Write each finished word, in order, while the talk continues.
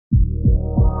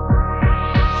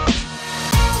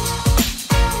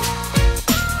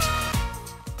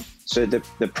So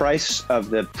the price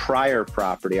of the prior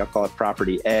property, I'll call it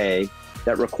property A,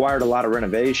 that required a lot of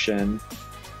renovation,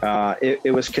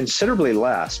 it was considerably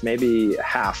less, maybe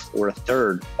half or a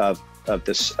third of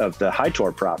the Heigh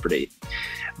Torr property,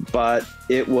 but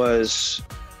it was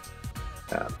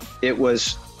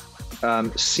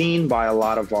seen by a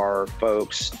lot of our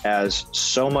folks as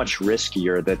so much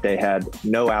riskier that they had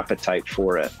no appetite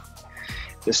for it.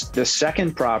 The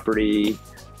second property,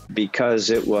 because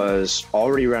it was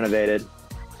already renovated,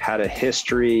 had a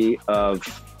history of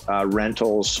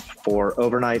rentals for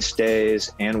overnight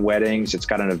stays and weddings. It's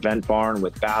got an event barn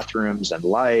with bathrooms and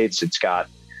lights. It's got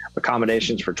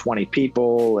accommodations for 20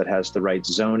 people. It has the right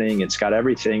zoning. It's got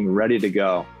everything ready to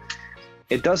go.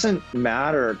 It doesn't seem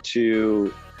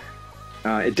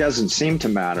to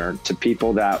matter to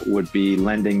people that would be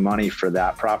lending money for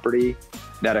that property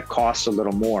that it costs a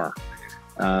little more,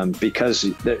 because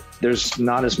there's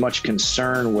not as much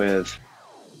concern with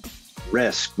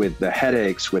risk, with the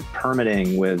headaches, with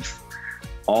permitting, with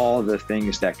all the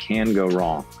things that can go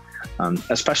wrong,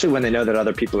 especially when they know that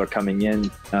other people are coming in,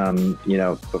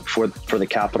 for the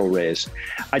capital raise.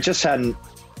 I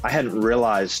hadn't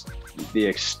realized the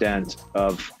extent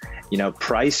of,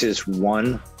 price is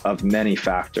one of many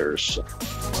factors.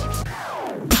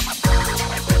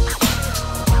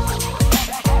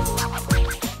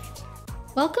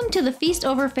 Welcome to the Feast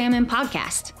Over Famine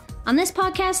podcast. On this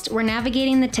podcast, we're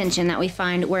navigating the tension that we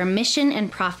find where mission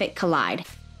and profit collide.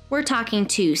 We're talking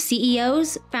to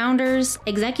CEOs, founders,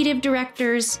 executive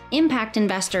directors, impact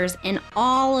investors, and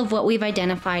all of what we've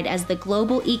identified as the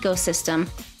global ecosystem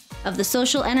of the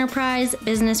social enterprise,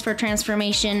 business for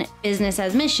transformation, business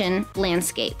as mission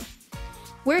landscape.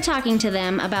 We're talking to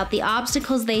them about the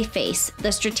obstacles they face,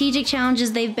 the strategic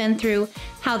challenges they've been through,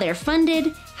 how they're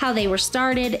funded, how they were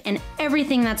started, and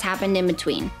everything that's happened in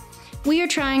between. We are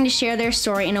trying to share their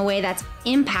story in a way that's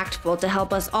impactful to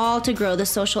help us all to grow the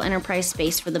social enterprise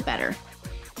space for the better.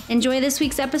 Enjoy this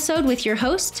week's episode with your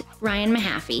host, Ryan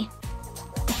Mahaffey.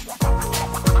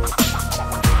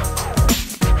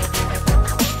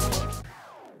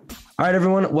 All right,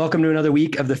 everyone. Welcome to another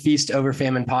week of the Feast Over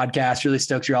Famine podcast. Really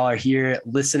stoked you all are here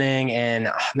listening. And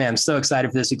man, I'm so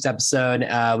excited for this week's episode.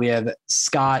 We have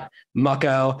Scott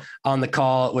Muchow on the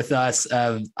call with us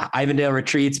of Ivandale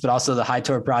Retreats, but also the Heigh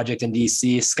Torr project in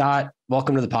DC. Scott,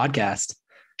 welcome to the podcast.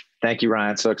 Thank you,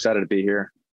 Ryan. So excited to be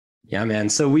here. Yeah, man.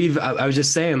 So we've developed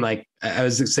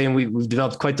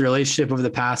quite the relationship over the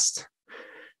past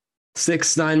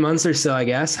 6-9 months or so, I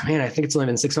guess. Man, I think it's only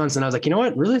been 6 months. And I was like, you know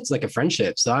what? Really, it's like a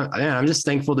friendship. So I'm just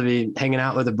thankful to be hanging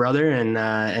out with a brother and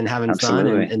having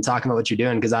Absolutely. fun and talking about what you're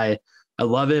doing. Cause I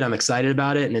love it. I'm excited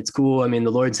about it and it's cool. I mean,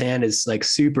 the Lord's hand is like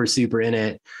super, super in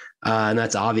it. And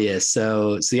that's obvious.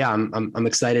 So yeah, I'm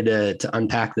excited to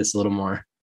unpack this a little more.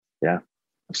 Yeah,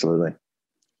 absolutely.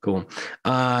 Cool.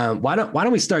 Why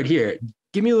don't we start here?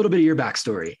 Give me a little bit of your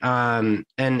backstory.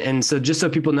 And so just so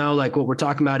people know, like what we're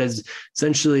talking about is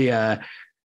essentially a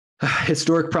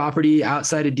historic property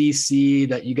outside of DC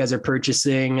that you guys are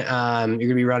purchasing. You're going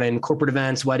to be running corporate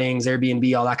events, weddings,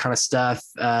 Airbnb, all that kind of stuff,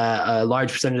 a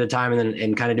large percentage of the time,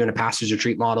 and kind of doing a pastor's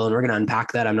retreat model. And we're going to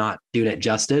unpack that. I'm not doing it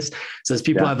justice. So as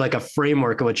people have like a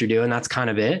framework of what you're doing, that's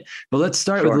kind of it. But let's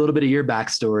start with a little bit of your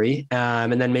backstory,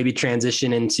 and then maybe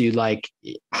transition into like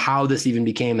how this even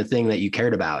became a thing that you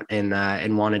cared about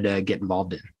and wanted to get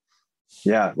involved in.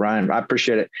 Yeah, Ryan, I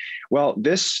appreciate it. Well,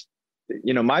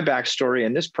 my backstory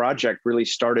and this project really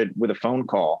started with a phone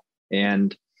call.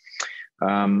 And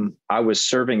I was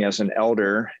serving as an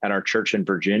elder at our church in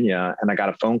Virginia, and I got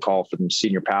a phone call from the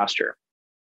senior pastor.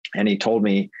 And he told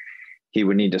me he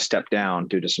would need to step down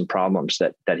due to some problems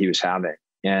that he was having.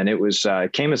 And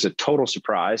it came as a total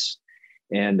surprise.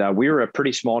 And we were a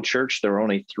pretty small church. There were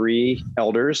only 3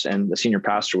 elders, and the senior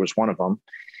pastor was one of them.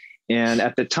 And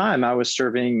at the time, I was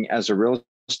serving as a real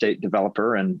estate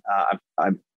developer, and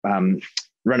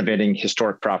renovating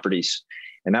historic properties.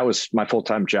 And that was my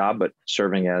full-time job, but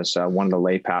serving as one of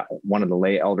the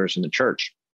lay elders in the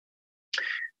church.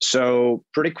 So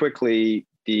pretty quickly,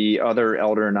 the other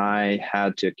elder and I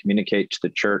had to communicate to the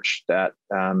church that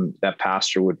that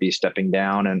pastor would be stepping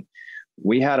down. And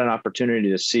we had an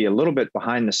opportunity to see a little bit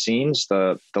behind the scenes,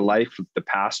 the life of the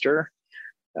pastor,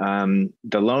 the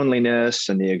loneliness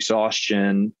and the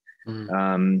exhaustion,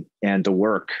 and the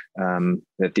work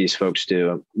that these folks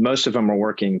do. Most of them are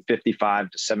working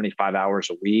 55 to 75 hours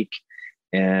a week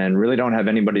and really don't have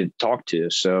anybody to talk to.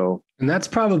 So, and that's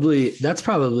probably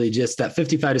just that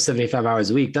 55 to 75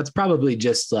 hours a week. That's probably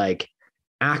just like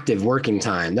active working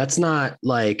time. That's not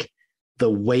like the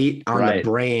weight on the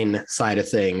brain side of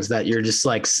things, that you're just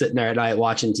like sitting there at night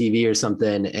watching TV or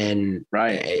something, and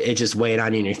it just weighed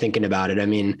on you and you're thinking about it. I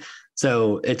mean,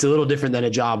 so it's a little different than a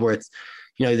job where it's,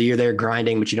 you know, you're there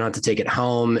grinding, but you don't have to take it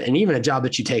home. And even a job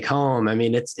that you take home, I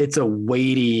mean, it's a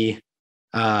weighty,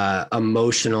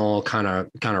 emotional kind of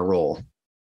role.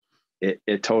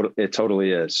 It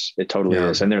totally is. It totally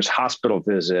is. And there's hospital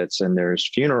visits and there's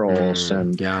funerals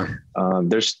and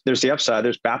there's the upside,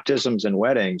 there's baptisms and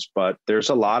weddings, but there's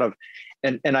a lot of,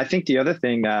 and I think the other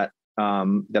thing that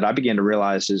I began to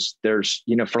realize is there's,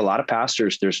 you know, for a lot of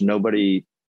pastors, there's nobody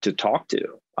to talk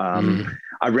to.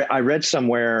 I read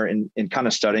somewhere in kind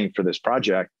of studying for this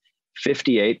project,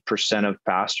 58% of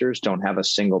pastors don't have a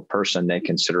single person they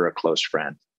consider a close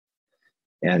friend.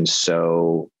 And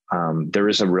so there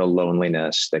is a real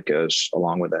loneliness that goes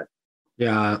along with it.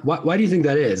 Yeah. Why do you think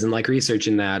that is? And like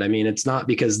researching that, I mean, it's not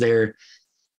because they're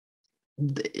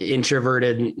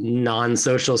introverted,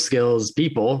 non-social skills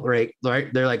people, right?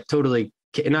 They're like totally,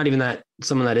 not even that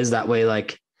someone that is that way,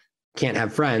 like can't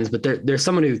have friends, but there's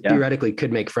someone who theoretically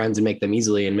could make friends and make them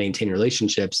easily and maintain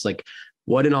relationships. Like,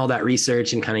 what in all that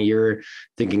research and kind of your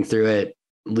thinking through it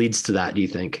leads to that, do you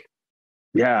think?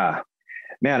 Yeah,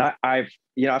 man, I've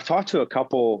talked to a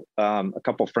couple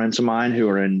friends of mine who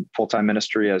are in full-time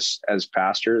ministry as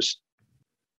pastors.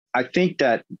 I think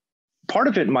that part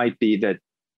of it might be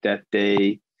that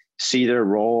they see their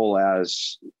role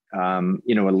as,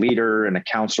 you know, a leader and a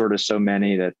counselor to so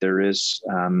many, that there is,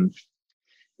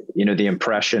 you know, the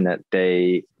impression that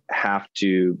they have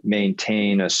to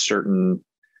maintain a certain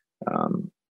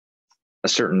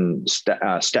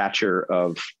stature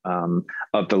of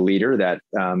the leader, that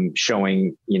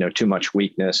showing, you know, too much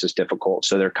weakness is difficult.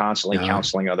 So they're constantly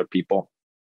counseling other people.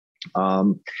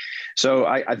 So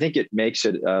I think it makes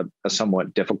it a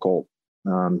somewhat difficult,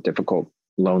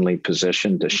 lonely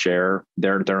position to share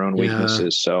their own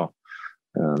weaknesses. So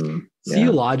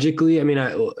theologically, I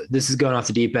mean, this is going off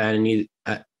the deep end, and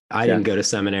I didn't go to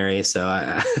seminary, so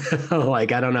I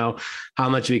don't know how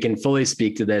much we can fully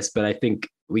speak to this, but I think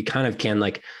we kind of can.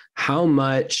 Like, how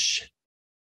much,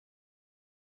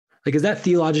 like, is that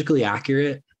theologically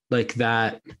accurate? Like,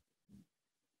 that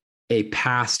a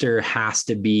pastor has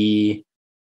to be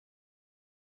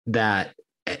that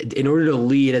in order to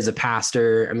lead as a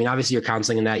pastor? I mean, obviously you're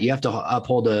counseling in that you have to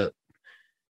uphold a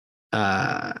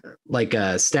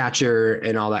stature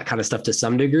and all that kind of stuff to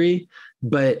some degree,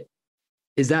 but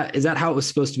is that how it was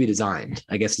supposed to be designed?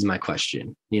 I guess is my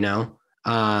question, you know?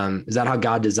 Is that how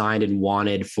God designed and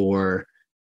wanted for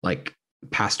like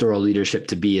pastoral leadership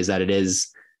to be, is that it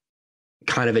is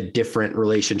kind of a different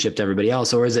relationship to everybody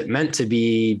else? Or is it meant to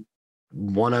be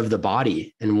one of the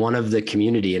body and one of the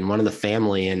community and one of the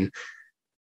family? And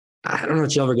I don't know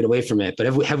if you'll ever get away from it, but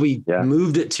have we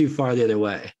moved it too far the other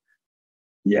way?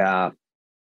 Yeah.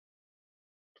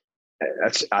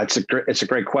 It's a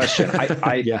great question.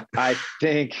 I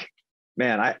think,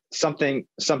 man, something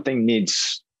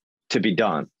needs to be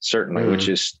done, certainly, which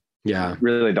is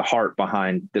really the heart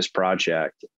behind this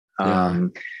project.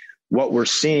 What we're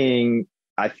seeing,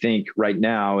 I think, right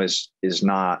now is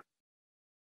not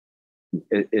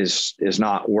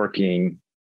working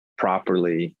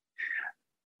properly.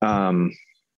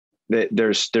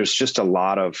 There's just a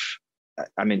lot of,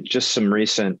 I mean, just some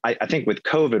recent, I think with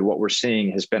COVID, what we're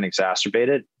seeing has been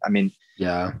exacerbated. I mean,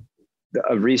 a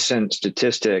recent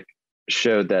statistic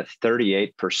showed that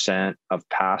 38% of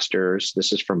pastors,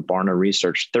 this is from Barna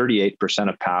Research, 38%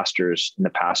 of pastors in the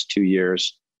past 2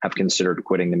 years have considered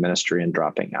quitting the ministry and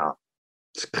dropping out.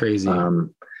 It's crazy.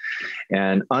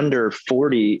 And under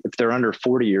 40, if they're under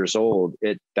 40 years old,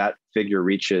 that figure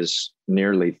reaches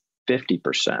nearly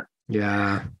 50%.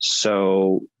 Yeah.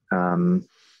 So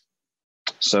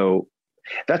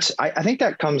that's, I think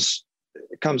that comes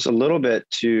a little bit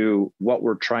to what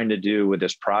we're trying to do with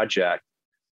this project.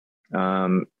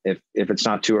 If it's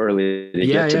not too early to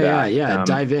get to that.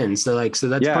 Dive in. So that's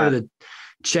part of the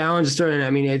challenge starting. I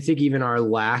mean, I think even our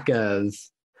lack of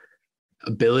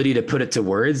ability to put it to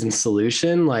words and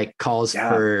solution, like, calls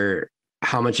for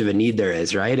how much of a need there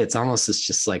is, right? It's almost this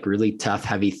just like really tough,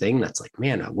 heavy thing that's like,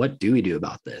 man, what do we do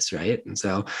about this? Right. And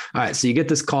so, all right, so you get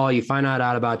this call, you find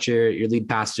out about your lead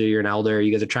pastor, you're an elder,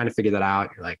 you guys are trying to figure that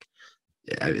out. You're like,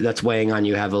 that's weighing on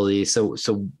you heavily. So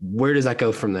where does that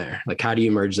go from there? Like, how do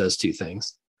you merge those two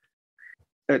things?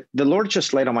 The Lord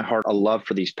just laid on my heart a love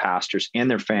for these pastors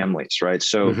and their families, right?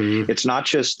 So it's not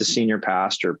just the senior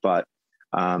pastor, but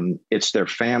it's their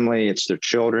family, it's their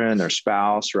children, their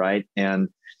spouse, right? And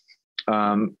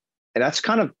that's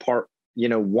kind of part, you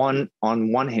know,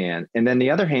 on one hand. And then the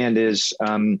other hand is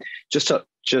just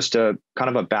just a kind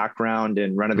of a background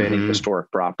in renovating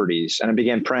historic properties. And I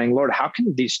began praying, Lord, how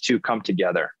can these two come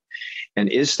together? And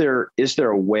is there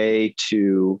a way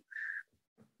to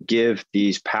give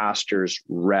these pastors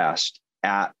rest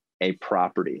at a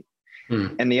property?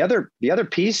 And the other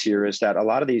piece here is that a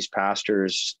lot of these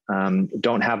pastors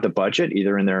don't have the budget,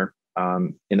 either in their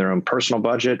own personal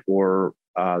budget, or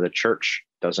the church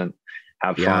doesn't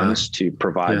have funds to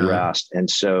provide rest. And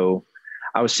so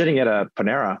I was sitting at a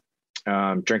Panera,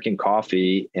 drinking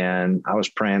coffee, and I was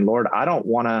praying, Lord, I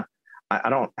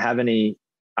don't have any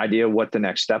idea what the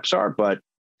next steps are, but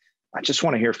I just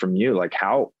want to hear from you. Like,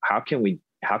 how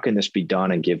can this be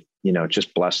done and give,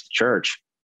 just bless the church?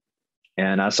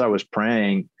 And as I was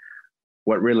praying,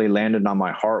 what really landed on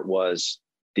my heart was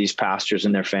these pastors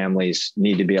and their families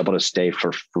need to be able to stay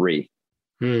for free.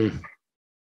 And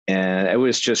it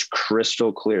was just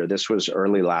crystal clear. This was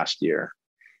early last year.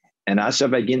 And as I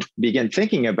began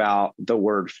thinking about the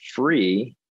word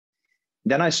free,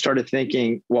 then I started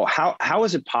thinking, well, how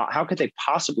could they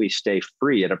possibly stay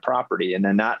free at a property? And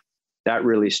then that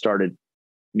really started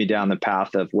me down the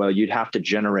path of, well, you'd have to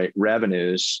generate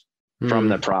revenues from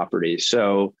the property.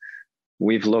 So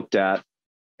we've looked at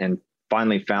and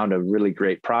finally found a really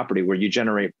great property where you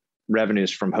generate revenues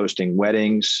from hosting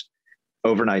weddings,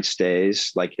 overnight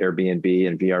stays like Airbnb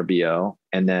and VRBO,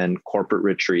 and then corporate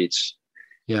retreats.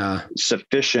 Yeah.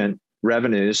 Sufficient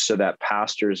revenues so that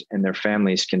pastors and their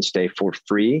families can stay for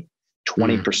free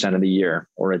 20% of the year,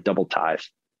 or a double tithe.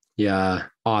 Yeah.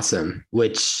 Awesome.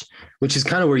 Which is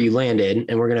kind of where you landed,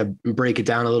 and we're going to break it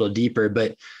down a little deeper,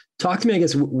 but talk to me. I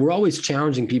guess we're always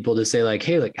challenging people to say, like,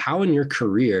 hey, like, how in your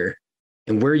career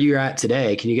and where you're at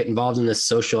today, can you get involved in this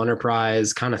social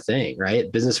enterprise kind of thing,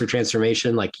 right? Business for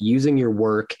transformation, like using your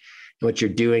work and what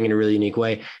you're doing in a really unique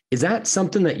way. Is that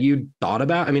something that you thought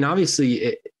about? I mean,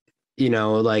 obviously,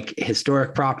 like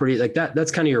historic property, like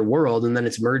that's kind of your world. And then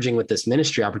it's merging with this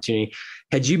ministry opportunity.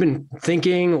 Had you been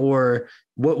thinking, or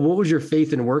what was your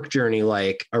faith and work journey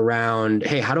like around,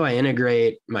 hey, how do I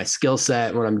integrate my skill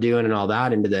set, what I'm doing and all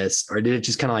that into this? Or did it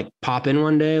just kind of like pop in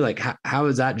one day? Like how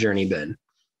has that journey been?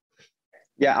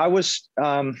 Yeah, I was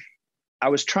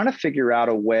trying to figure out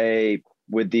a way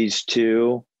with these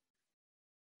two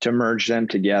to merge them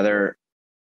together.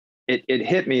 It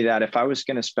hit me that if I was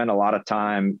going to spend a lot of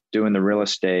time doing the real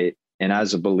estate, and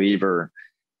as a believer,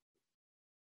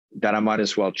 that I might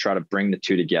as well try to bring the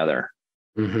two together.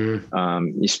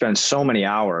 You spend so many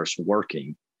hours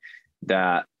working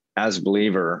that as a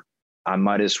believer, I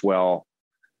might as well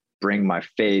bring my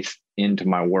faith into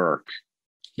my work.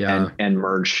 And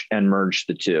merge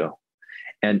the two,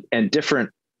 and different,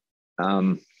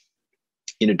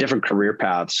 different career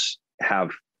paths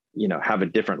have a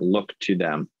different look to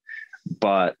them,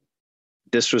 but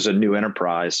this was a new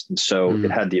enterprise. And so it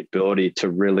had the ability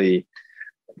to really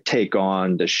take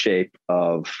on the shape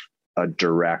of a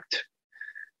direct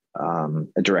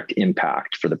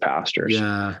impact for the pastors.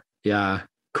 Yeah.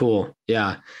 Cool.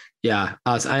 Yeah.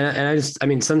 I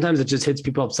mean, sometimes it just hits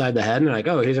people upside the head and they're like,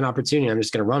 oh, here's an opportunity. I'm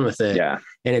just going to run with it. Yeah.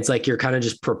 And it's like, you're kind of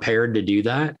just prepared to do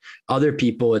that. Other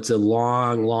people, it's a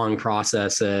long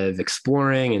process of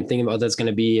exploring and thinking about what that's going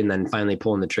to be, and then finally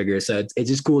pulling the trigger. So it's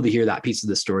just cool to hear that piece of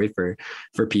the story for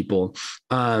people.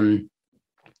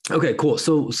 Okay, cool.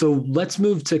 So let's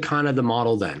move to kind of the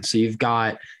model then. So you've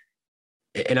got,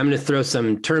 and I'm going to throw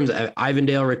some terms,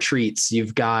 Ivandale retreats.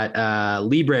 You've got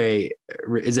Libre,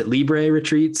 is it Libre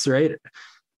retreats, right?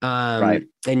 Right.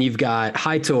 And you've got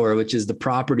Heigh Torr, which is the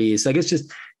property. So I guess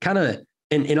just kind of,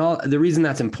 and all the reason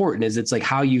that's important is it's like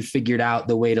how you figured out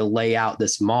the way to lay out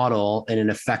this model in an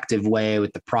effective way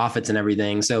with the profits and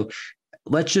everything. So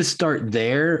let's just start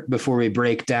there before we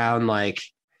break down like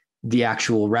the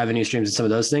actual revenue streams and some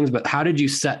of those things. But how did you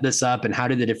set this up, and how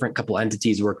did the different couple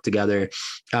entities work together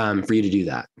for you to do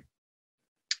that?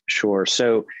 Sure.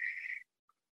 So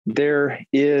there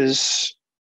is,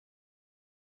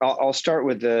 I'll start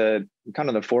with the kind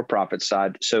of the for-profit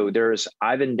side. So there's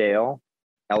Ivandale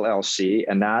LLC,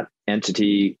 and that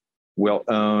entity will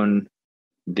own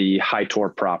the Heigh Torr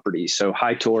property. So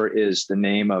Heigh Torr is the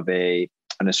name of an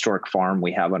historic farm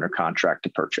we have under contract to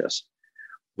purchase.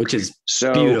 Which is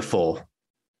beautiful,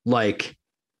 like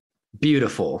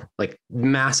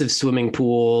massive swimming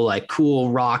pool, like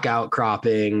cool rock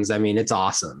outcroppings. I mean, it's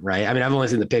awesome, right? I mean, I've only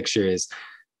seen the pictures,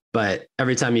 but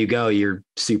every time you go, you're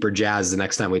super jazzed the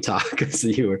next time we talk.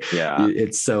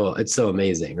 So it's so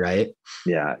amazing, right?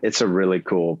 Yeah, it's a really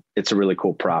cool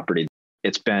property.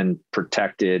 It's been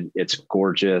protected. It's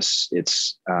gorgeous.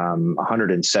 It's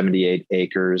 178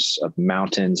 acres of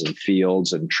mountains and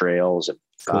fields and trails and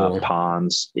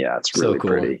ponds. Yeah, it's really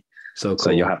pretty. So cool.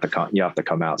 So you'll have to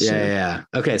come out soon. Yeah.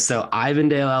 Okay. So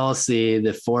Ivandale LLC,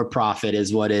 the for-profit,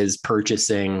 is what is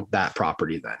purchasing that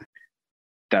property then.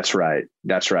 That's right.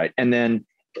 And then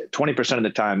 20% of the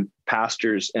time,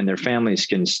 pastors and their families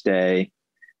can stay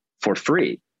for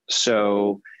free.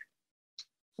 So,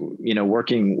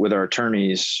 working with our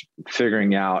attorneys,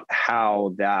 figuring out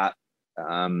how that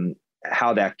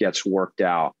gets worked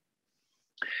out.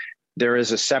 There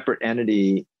is a separate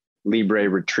entity, Libre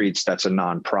Retreats, that's a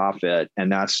nonprofit,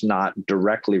 and that's not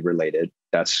directly related.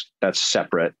 That's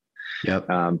separate. Yep.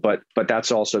 But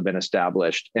that's also been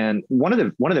established. And one of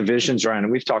the visions, Ryan,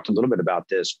 and we've talked a little bit about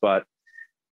this, but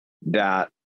that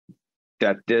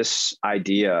this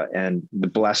idea and the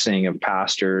blessing of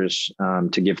pastors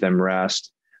to give them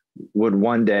rest would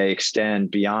one day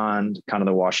extend beyond kind of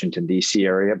the Washington, D.C.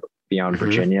 area, beyond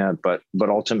Virginia, but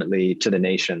ultimately to the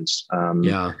nations.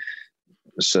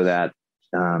 So that,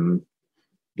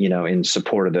 in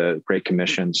support of the Great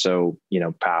Commission. So,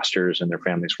 pastors and their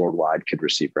families worldwide could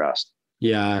receive rest.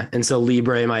 Yeah. And so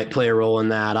Libre might play a role in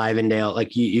that. Ivandale,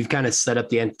 like you've kind of set up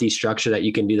the entity structure that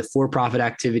you can do the for-profit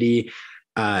activity.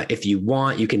 If you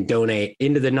want, you can donate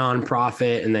into the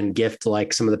nonprofit and then gift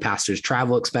like some of the pastor's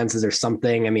travel expenses or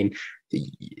something. I mean,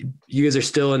 you guys are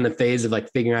still in the phase of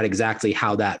like figuring out exactly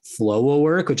how that flow will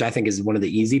work, which I think is one of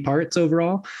the easy parts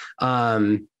overall.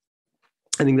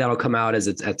 I think that'll come out as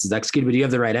it's executed, but you have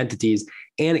the right entities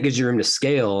and it gives you room to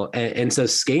scale. And so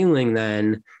scaling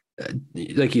then,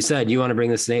 like you said, you want to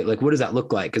bring this in, like, what does that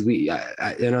look like? Because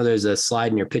I know there's a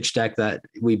slide in your pitch deck that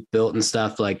we built and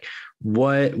stuff. Like,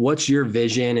 what's your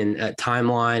vision and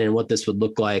timeline and what this would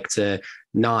look like to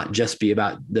not just be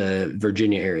about the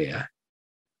Virginia area?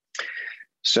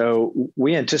 So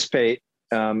we anticipate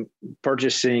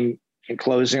purchasing and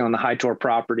closing on the Heigh Torr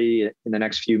property in the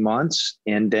next few months,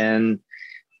 and then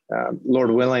Lord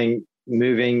willing,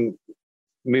 moving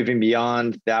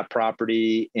beyond that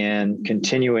property and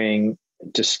continuing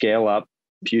to scale up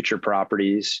future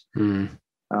properties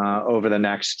over the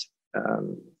next,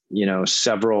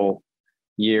 several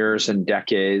years and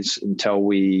decades until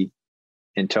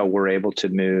we're able to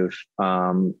move,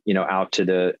 out to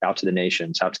the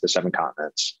nations, out to the 7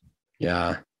 continents.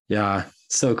 Yeah.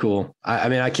 So cool. I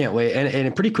mean, I can't wait. And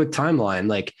a pretty quick timeline,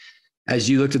 like as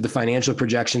you looked at the financial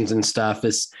projections and stuff,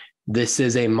 this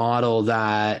is a model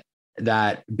that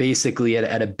basically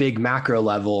at a big macro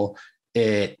level,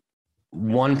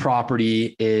 one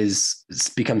property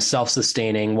becomes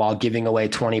self-sustaining while giving away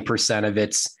 20% of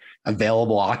its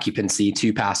available occupancy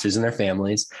to pastors and their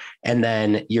families. And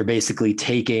then you're basically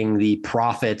taking the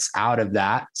profits out of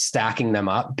that, stacking them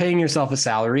up, paying yourself a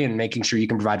salary and making sure you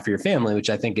can provide for your family, which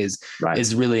I think is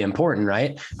really important.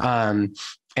 Right.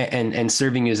 And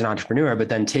serving you as an entrepreneur, but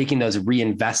then taking those,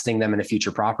 reinvesting them in a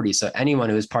future property. So anyone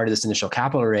who is part of this initial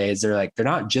capital raise, they're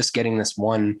not just getting this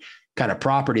one kind of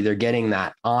property, they're getting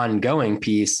that ongoing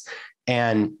piece.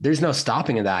 And there's no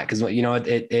stopping of that because,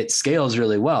 it scales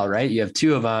really well, right? You have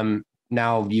 2 of them.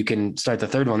 Now you can start the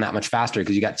 3rd one that much faster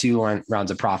because you got 2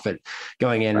 rounds of profit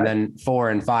going in, and then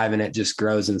 4 and 5, and it just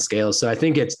grows and scales. So I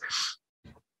think it's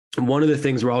one of the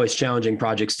things we're always challenging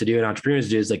projects to do and entrepreneurs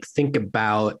to do is like, think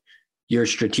about your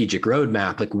strategic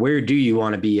roadmap. Like, where do you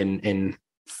want to be in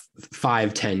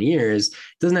 5-10 years? It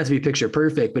doesn't have to be picture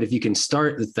perfect, but if you can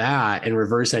start with that and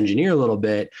reverse engineer a little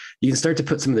bit, you can start to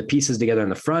put some of the pieces together on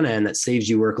the front end that saves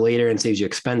you work later and saves you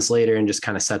expense later and just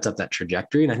kind of sets up that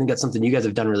trajectory. And I think that's something you guys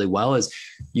have done really well is,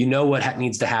 what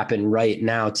needs to happen right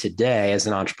now today as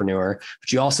an entrepreneur,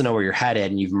 but you also know where you're headed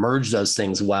and you've merged those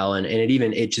things well. And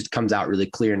it just comes out really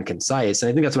clear and concise. And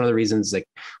I think that's one of the reasons, like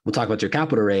we'll talk about your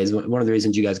capital raise. One of the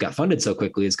reasons you guys got funded so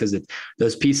quickly is because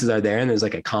those pieces are there and there's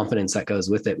like a confidence that goes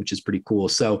with it, which is pretty cool.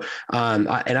 So,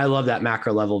 and I love that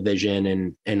macro level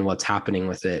vision and what's happening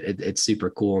with it. It's super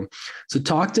cool. So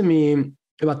talk to me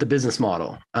about the business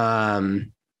model.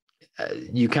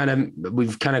 We've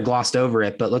kind of glossed over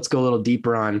it, but let's go a little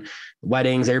deeper on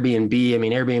weddings, Airbnb. I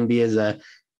mean, Airbnb is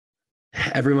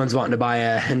everyone's wanting to buy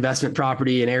a investment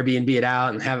property and Airbnb it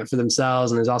out and have it for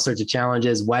themselves. And there's all sorts of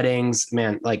challenges, weddings,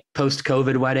 man, like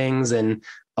post-COVID weddings and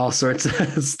all sorts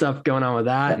of stuff going on with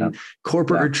that and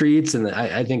corporate retreats. And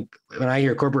I think when I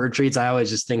hear corporate retreats, I always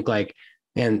just think like,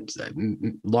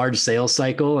 large sales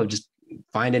cycle of just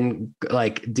finding,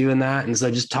 like doing that. And so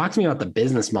just talk to me about the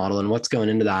business model and what's going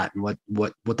into that and what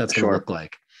that's going to look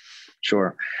like.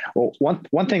 Sure. Well,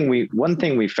 one thing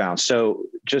we found, so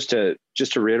just to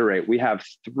reiterate, we have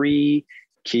 3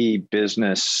 key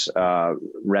business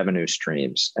revenue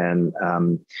streams. And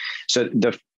so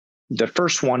the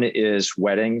first one is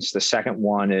weddings. The second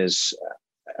one is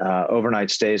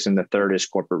overnight stays, and the third is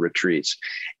corporate retreats.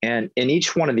 And in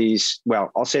each one of these,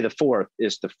 well, I'll say the fourth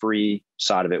is the free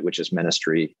side of it, which is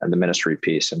ministry and the ministry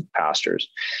piece and pastors.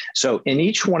 So in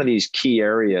each one of these key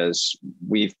areas,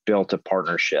 we've built a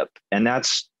partnership, and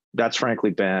that's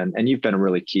frankly been, and you've been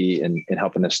really key in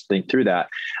helping us think through that.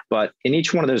 But in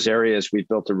each one of those areas, we've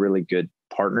built a really good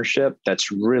partnership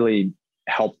that's really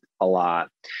helped a lot,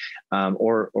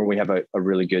 or we have a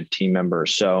really good team member.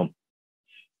 So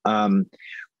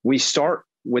we start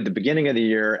with the beginning of the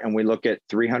year, and we look at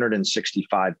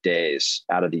 365 days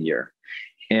out of the year.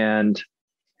 And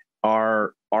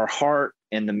our heart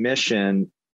and the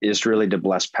mission is really to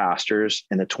bless pastors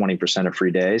in the 20% of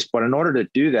free days. But in order to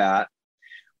do that,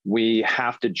 we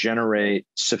have to generate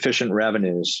sufficient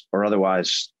revenues, or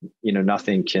otherwise,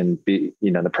 nothing can be,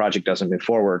 the project doesn't move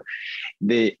forward.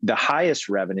 The highest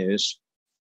revenues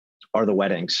are the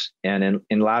weddings. And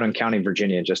in Loudoun County,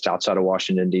 Virginia, just outside of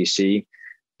Washington, D.C.,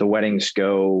 the weddings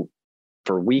go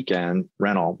for weekend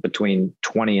rental between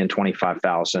 20 and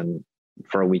 25,000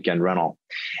 for a weekend rental.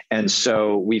 And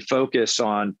so we focus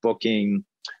on booking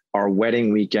our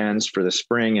wedding weekends for the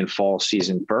spring and fall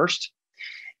season first.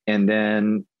 And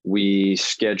then we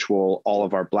schedule all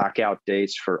of our blackout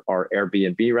dates for our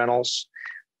Airbnb rentals.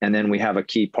 And then we have a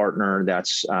key partner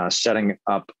that's setting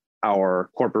up our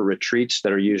corporate retreats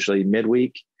that are usually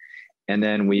midweek. And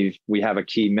then we have a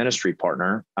key ministry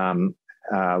partner,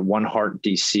 One Heart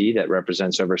DC, that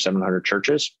represents over 700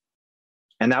 churches.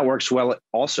 And that works well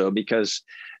also because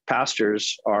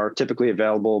pastors are typically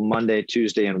available Monday,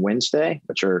 Tuesday, and Wednesday,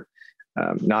 which are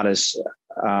not as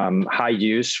high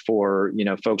use for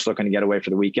folks looking to get away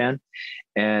for the weekend,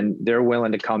 and they're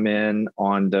willing to come in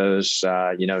on those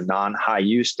non-high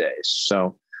use days.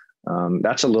 So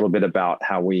that's a little bit about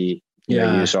how we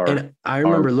use our. And I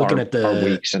remember looking at our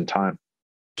weeks and time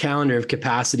calendar of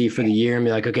capacity for the year and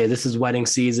be like, okay, this is wedding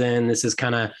season. This is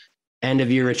kind of end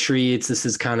of year retreats. This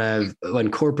is kind of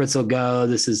when corporates will go.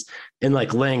 This is and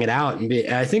like laying it out. And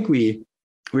I think we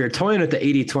were toying with the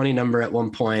 80-20 number at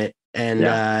one point.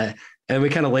 And we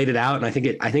kind of laid it out, and I think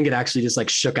it actually just like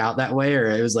shook out that way, or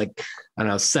it was like, I don't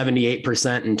know,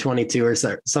 78% and 22 or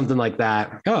something like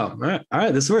that. Oh, all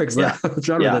right, this works. Yeah. Let's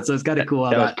run with it. So it's kind of cool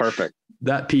how that perfect.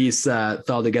 That piece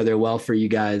fell together well for you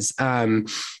guys,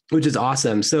 which is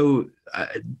awesome. So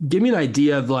give me an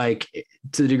idea of, like,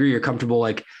 to the degree you're comfortable,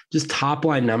 like just top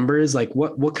line numbers, like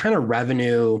what kind of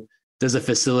revenue does a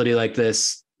facility like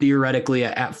this theoretically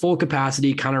at full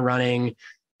capacity kind of running,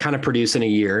 kind of produce in a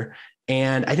year?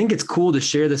 And I think it's cool to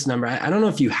share this number. I don't know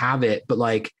if you have it, but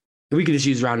like, we could just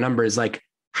use round numbers. Like,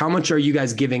 how much are you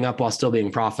guys giving up while still being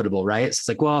profitable? Right. So it's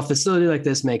like, well, a facility like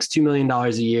this makes $2 million a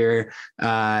year.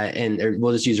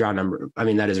 We'll just use round number. I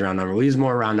mean, that is a round number. We'll use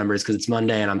more round numbers because it's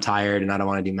Monday and I'm tired and I don't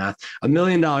want to do math. $1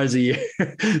 million a year.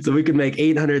 So we could make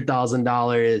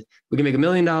 $800,000. We can make $1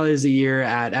 million a year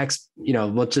at X,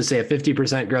 let's just say a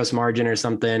 50% gross margin or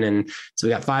something. And so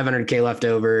we got $500K left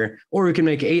over, or we can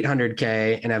make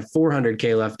 $800K and have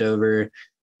 $400K left over.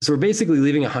 So we're basically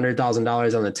leaving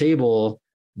 $100,000 on the table,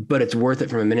 but it's worth it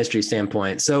from a ministry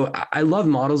standpoint. So I love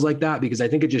models like that because I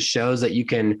think it just shows that you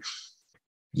can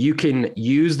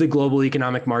use the global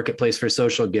economic marketplace for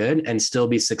social good and still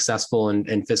be successful and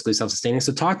fiscally self-sustaining.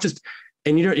 So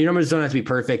and your numbers don't have to be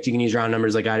perfect. You can use round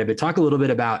numbers like I did, but talk a little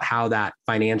bit about how that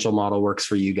financial model works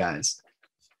for you guys.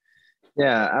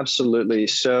 Yeah, absolutely.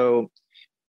 So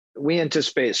we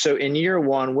anticipate, so in year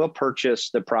one, we'll purchase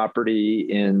the property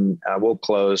we'll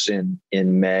close in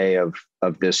May of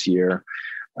this year.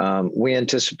 We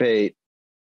anticipate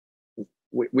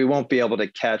we won't be able to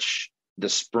catch the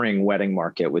spring wedding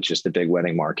market, which is the big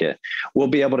wedding market. We'll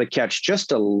be able to catch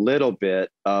just a little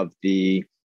bit of the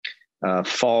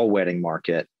fall wedding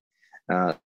market.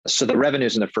 So the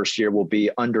revenues in the first year will be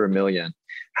under $1 million.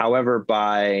 However,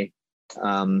 by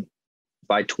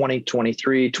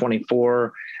 2023,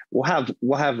 24,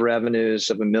 we'll have revenues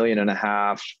of $1.5 million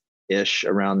ish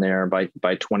around there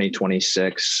by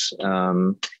 2026,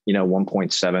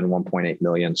 1.7, 1.8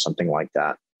 million, something like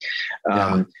that.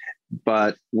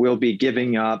 But we'll be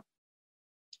giving up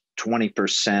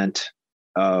 20%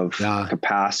 of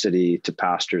capacity to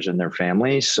pastors and their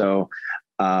families. So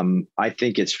I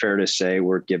think it's fair to say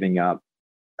we're giving up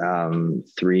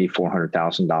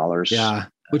 $300,000-$400,000. Yeah.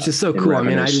 Which is so cool. I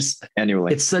mean,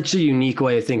 annually, it's such a unique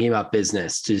way of thinking about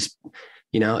business. Just,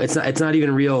 it's not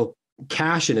even real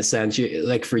cash in a sense.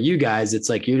 Like for you guys, it's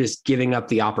like, you're just giving up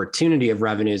the opportunity of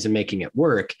revenues and making it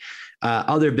work.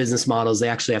 Other business models, they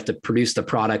actually have to produce the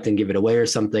product and give it away or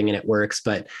something, and it works.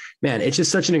 But man, it's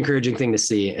just such an encouraging thing to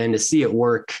see, and to see it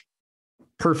work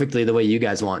perfectly the way you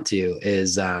guys want to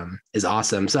is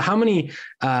awesome. So how many,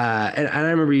 and I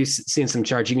remember you seeing some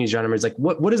charts, you can use your numbers, like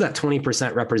what does that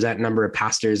 20% represent number of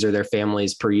pastors or their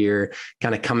families per year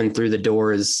kind of coming through the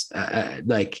doors,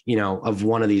 of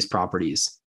one of these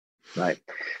properties? Right.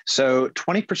 So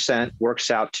 20%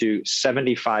 works out to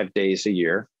 75 days a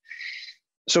year.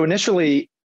 So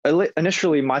initially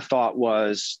my thought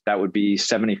was that would be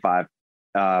 75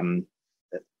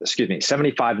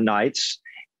 nights.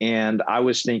 And I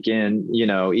was thinking,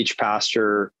 each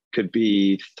pastor could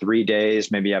be 3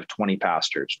 days, maybe have 20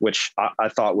 pastors, which I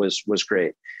thought was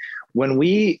great. When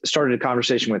we started a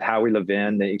conversation with Howie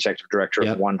Levin, the executive director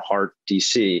of One Heart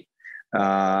DC,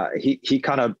 he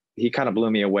kind of blew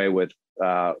me away with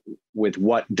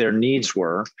what their needs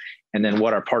were, and then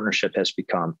what our partnership has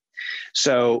become.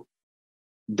 So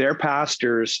their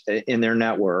pastors in their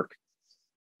network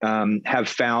have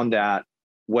found that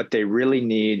what they really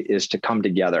need is to come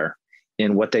together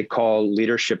in what they call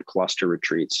leadership cluster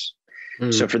retreats.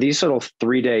 So for these little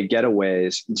 3-day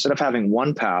getaways, instead of having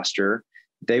one pastor,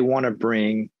 they want to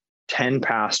bring 10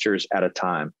 pastors at a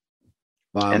time.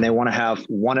 Wow. And they want to have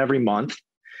one every month.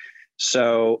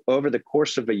 So over the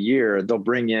course of a year, they'll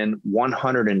bring in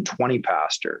 120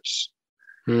 pastors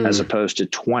as opposed to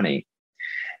 20.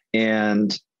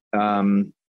 And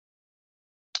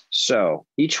so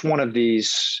each one of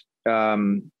these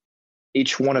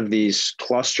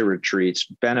cluster retreats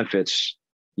benefits,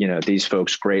 these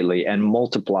folks greatly and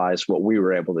multiplies what we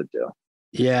were able to do.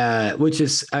 Yeah. Which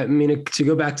is, to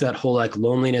go back to that whole like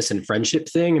loneliness and friendship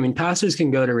thing. Pastors can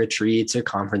go to retreats or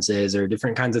conferences or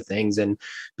different kinds of things and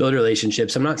build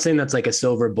relationships. I'm not saying that's like a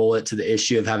silver bullet to the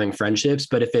issue of having friendships,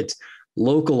 but if it's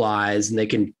localized and they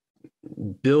can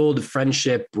build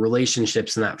friendship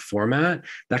relationships in that format,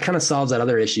 that kind of solves that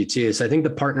other issue too. So I think the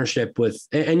partnership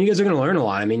and you guys are going to learn a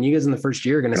lot. You guys in the first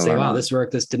year are going to say, wow, this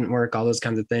worked, this didn't work, all those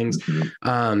kinds of things.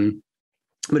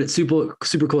 But it's super,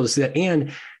 super cool to see that.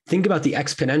 And think about the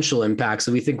exponential impact.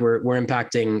 So we think we're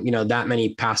impacting, that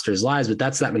many pastors' lives, but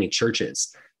that's that many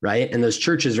churches, right? And those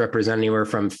churches represent anywhere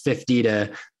from 50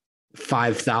 to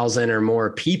 5,000 or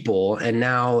more people. And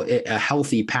now a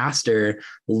healthy pastor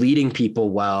leading people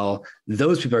well,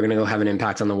 those people are going to go have an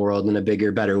impact on the world in a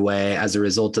bigger, better way as a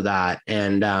result of that.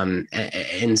 And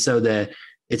so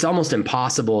it's almost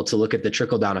impossible to look at the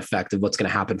trickle down effect of what's going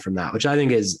to happen from that, which I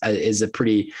think is a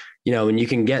pretty, when you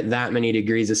can get that many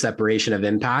degrees of separation of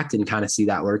impact and kind of see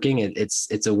that working,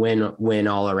 it's a win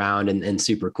all around and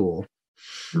super cool.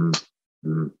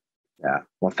 Mm-hmm. Yeah.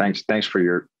 Well, thanks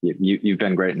for you've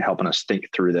been great in helping us think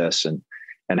through this and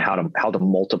how to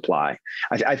multiply.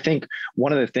 I think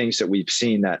one of the things that we've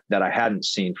seen that I hadn't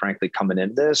seen, frankly, coming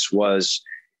into this was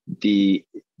the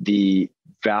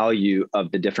value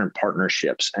of the different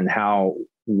partnerships and how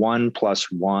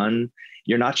 1+1,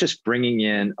 you're not just bringing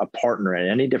in a partner at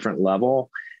any different level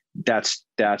that's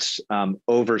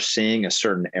overseeing a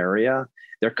certain area.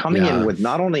 They're coming in with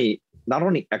not only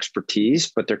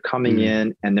expertise, but they're coming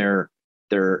in and they're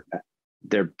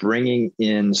bringing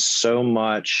in so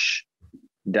much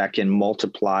that can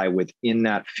multiply within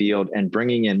that field and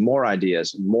bringing in more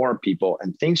ideas, more people,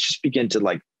 and things just begin to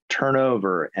like turn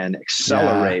over and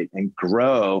accelerate and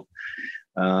grow.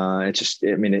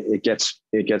 It gets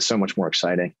so much more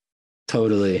exciting.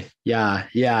 Totally. Yeah.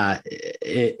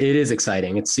 It is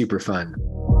exciting. It's super fun.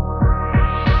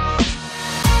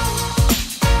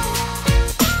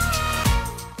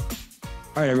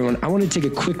 All right, everyone, I want to take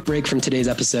a quick break from today's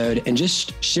episode and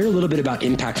just share a little bit about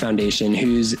Impact Foundation,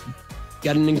 who's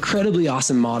got an incredibly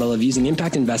awesome model of using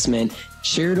impact investment,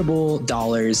 charitable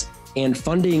dollars, and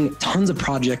funding tons of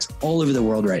projects all over the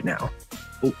world right now.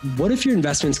 But what if your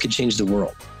investments could change the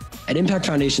world? At Impact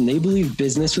Foundation, they believe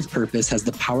business with purpose has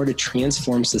the power to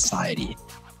transform society.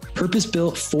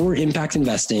 Purpose-built for impact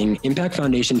investing, Impact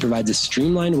Foundation provides a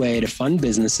streamlined way to fund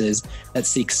businesses that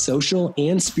seek social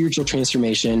and spiritual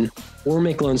transformation or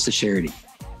make loans to charity,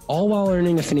 all while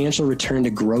earning a financial return to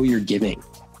grow your giving.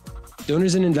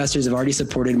 Donors and investors have already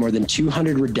supported more than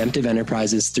 200 redemptive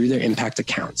enterprises through their impact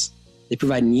accounts. They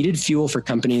provide needed fuel for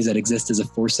companies that exist as a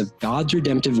force of God's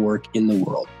redemptive work in the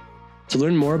world. To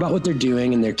learn more about what they're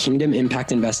doing in their kingdom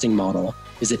impact investing model,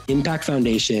 visit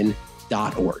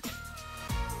impactfoundation.org.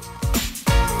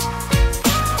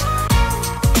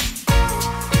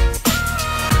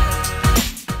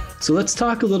 So let's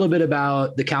talk a little bit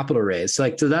about the capital raise. I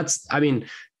love the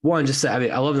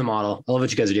model. I love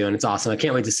what you guys are doing. It's awesome. I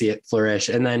can't wait to see it flourish.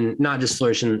 And then not just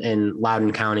flourish in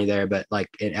Loudoun County there, but like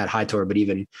at Heigh Torr, but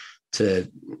even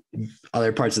to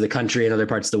other parts of the country and other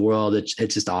parts of the world. It's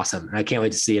just awesome. And I can't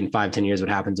wait to see in 5-10 years what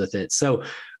happens with it. So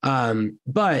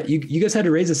But you guys had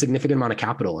to raise a significant amount of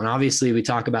capital. And obviously we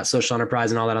talk about social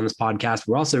enterprise and all that on this podcast.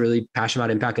 We're also really passionate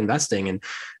about impact investing, and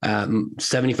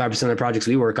 75% of the projects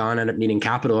we work on end up needing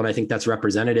capital. And I think that's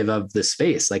representative of the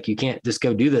space. Like, you can't just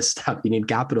go do this stuff. You need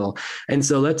capital. And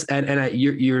so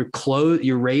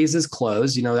your raise is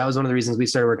closed. You know, that was one of the reasons we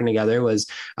started working together, was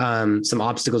some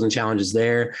obstacles and challenges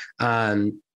there.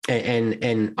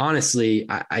 And honestly,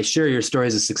 I share your story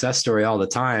as a success story all the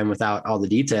time without all the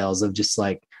details of just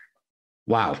like,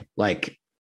 wow, like,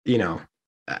 you know,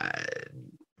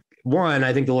 one,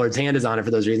 I think the Lord's hand is on it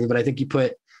for those reasons, but I think you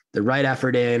put the right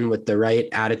effort in with the right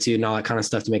attitude and all that kind of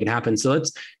stuff to make it happen. So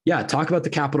let's, talk about the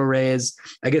capital raise.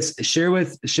 I guess share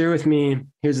with me,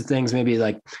 here's the things, maybe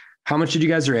like, how much did you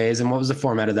guys raise and what was the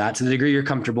format of that, to the degree you're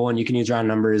comfortable, and you can use round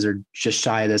numbers or just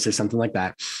shy of this or something like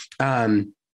that.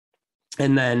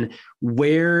 And then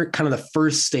where kind of the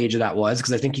first stage of that was,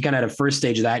 because I think you kind of had a first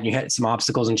stage of that and you had some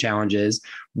obstacles and challenges.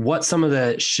 What some of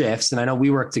the shifts, and I know we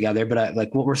worked together, but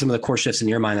what were some of the core shifts in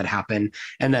your mind that happened?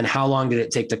 And then how long did it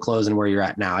take to close and where you're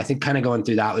at now? I think kind of going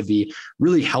through that would be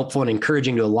really helpful and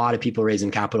encouraging to a lot of people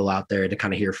raising capital out there to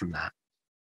kind of hear from that.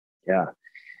 Yeah.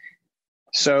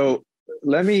 So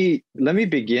let me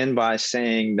begin by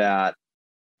saying that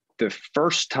the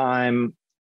first time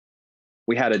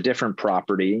we had a different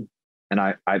property, and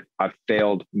I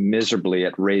failed miserably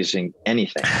at raising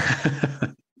anything.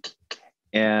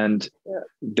 And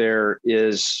there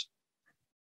is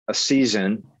a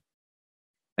season,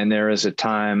 and there is a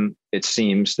time, it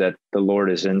seems, that the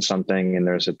Lord is in something, and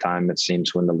there's a time, it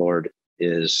seems, when the Lord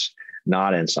is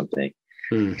not in something.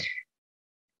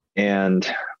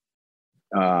 And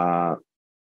I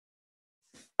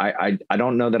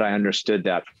don't know that I understood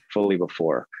that fully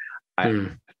before.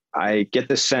 I get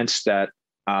the sense that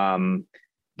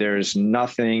there's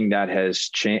nothing that has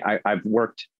changed. I've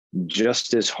worked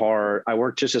just as hard. I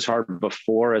worked just as hard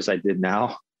before as I did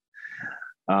now.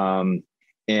 I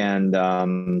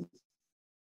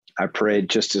prayed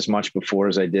just as much before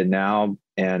as I did now.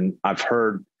 And I've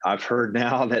heard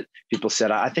now that people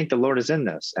said, I think the Lord is in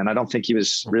this. And I don't think he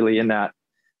was really in that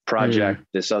project,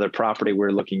 this other property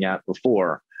we're looking at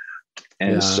before.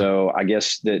 And so I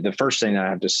guess the first thing I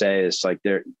have to say is like,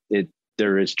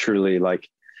 there is truly like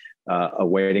a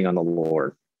waiting on the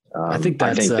Lord. I think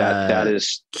that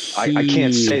is, I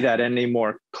can't say that any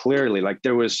more clearly. Like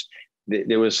there was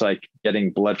like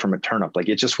getting blood from a turnip. Like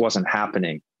it just wasn't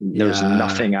happening. There was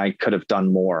nothing I could have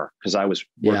done more because I was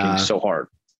working so hard.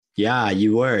 Yeah,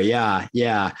 you were. Yeah.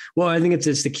 Yeah. Well, I think it's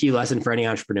just the key lesson for any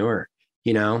entrepreneur,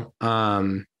 you know,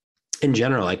 in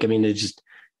general. Like, I mean, there's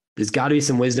got to be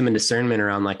some wisdom and discernment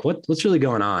around like, what's really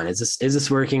going on? Is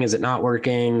this working? Is it not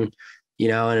working? You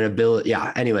know, and an ability.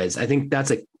 Yeah. Anyways, I think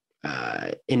that's a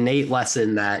innate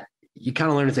lesson that you kind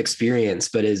of learn with experience,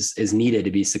 but is needed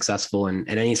to be successful in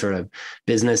any sort of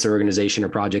business or organization or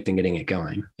project and getting it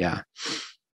going. Yeah.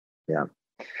 Yeah.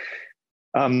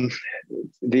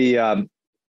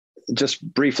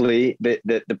 Just briefly,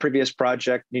 the previous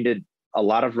project needed a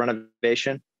lot of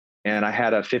renovation, and I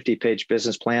had a 50-page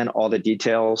business plan, all the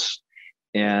details,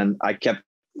 and I kept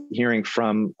hearing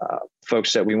from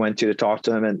folks that we went to talk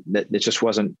to them, and that it just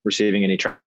wasn't receiving any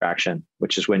traction,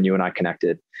 which is when you and I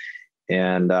connected.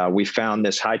 And we found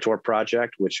this Heigh Torr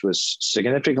project, which was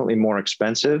significantly more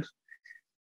expensive.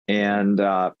 And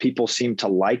people seemed to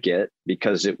like it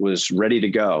because it was ready to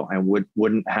go and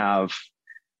wouldn't have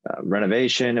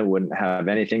renovation. It wouldn't have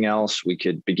anything else. We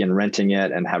could begin renting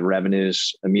it and have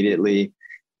revenues immediately.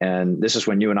 And this is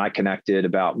when you and I connected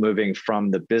about moving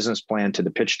from the business plan to the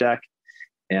pitch deck.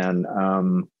 And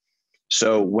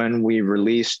so when we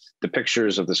released the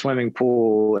pictures of the swimming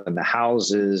pool and the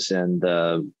houses and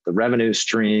the revenue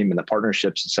stream and the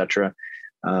partnerships, et cetera,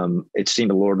 it seemed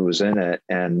the Lord was in it.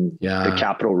 And the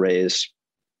capital raise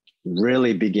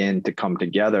really began to come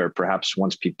together, perhaps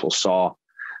once people saw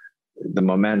the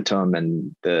momentum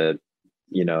and the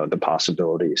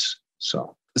possibilities.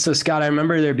 So Scott, I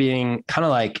remember there being kind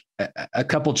of like a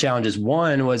couple challenges.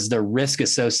 One was the risk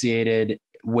associated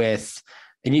with,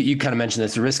 and you kind of mentioned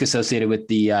this, the risk associated with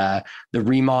the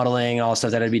remodeling and all the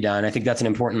stuff that had to be done. I think that's an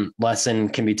important lesson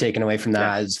can be taken away from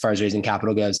that as far as raising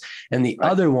capital goes. And the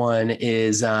other one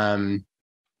is, so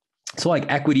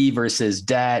like equity versus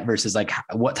debt versus like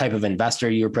what type of investor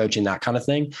you're approaching, that kind of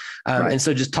thing. And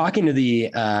so just talking to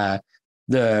the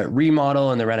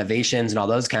remodel and the renovations and all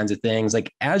those kinds of things,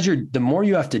 like the more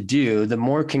you have to do, the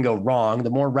more can go wrong, the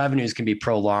more revenues can be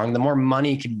prolonged, the more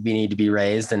money need to be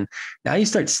raised. And now you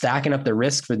start stacking up the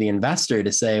risk for the investor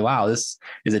to say, wow, this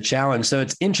is a challenge. So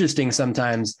it's interesting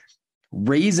sometimes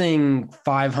raising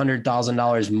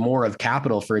 $500,000 more of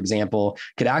capital, for example,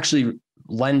 could actually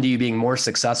lend to you being more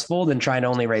successful than trying to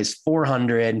only raise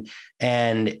 400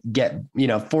 and get,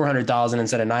 400,000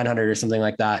 instead of 900 or something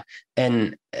like that.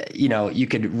 And, you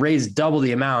could raise double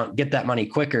the amount, get that money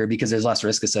quicker because there's less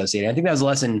risk associated. I think that was a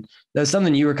lesson. That was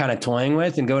something you were kind of toying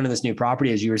with, and going to this new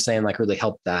property, as you were saying, like really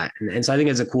helped that. And so I think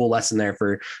it's a cool lesson there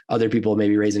for other people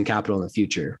maybe raising capital in the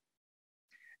future.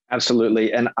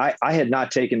 Absolutely. And I had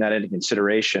not taken that into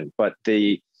consideration, but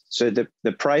the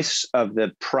price of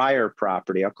the prior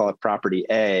property, I'll call it property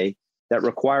A, that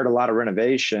required a lot of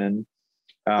renovation,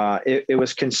 it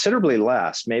was considerably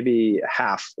less, maybe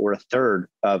half or a third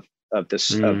of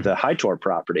the Heigh Torr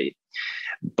property,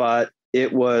 but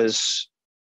it was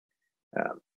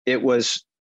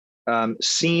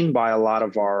seen by a lot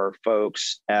of our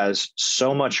folks as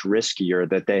so much riskier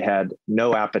that they had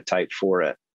no appetite for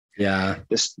it. Yeah.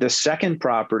 The second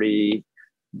property,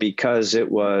 because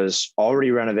it was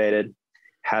already renovated,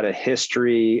 had a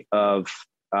history of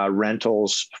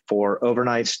rentals for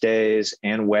overnight stays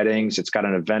and weddings. It's got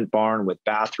an event barn with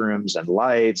bathrooms and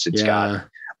lights. It's got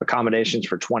accommodations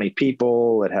for 20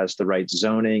 people. It has the right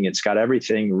zoning. It's got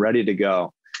everything ready to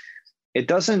go. It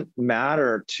doesn't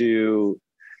seem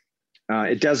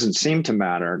to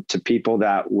matter to people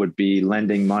that would be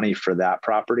lending money for that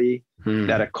property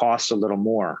that it costs a little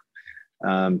more,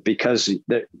 because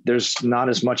there's not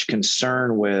as much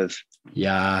concern with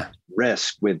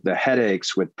risk, with the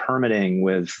headaches, with permitting,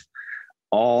 with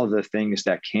all the things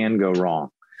that can go wrong.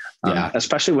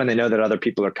 Especially when they know that other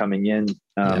people are coming in,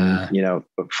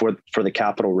 for the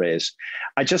capital raise.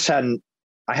 I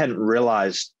hadn't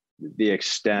realized the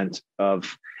extent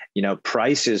of,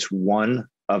 price is one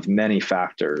of many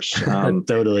factors.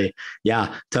 Totally.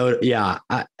 Yeah.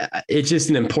 It's just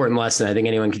an important lesson. I think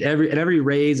anyone could, every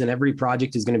raise and every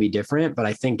project is going to be different, but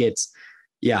I think it's,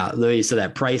 Louis, so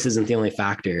that price isn't the only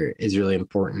factor is really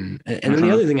important. And then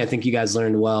the other thing I think you guys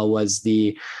learned well was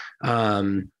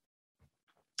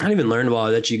not even learned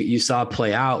well, that you saw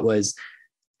play out was,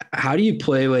 how do you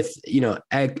play with,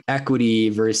 equity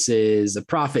versus a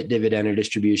profit dividend or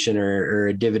distribution or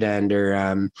a dividend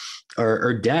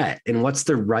or debt? And what's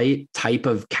the right type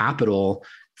of capital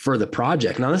for the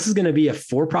project? Now, this is going to be a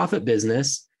for-profit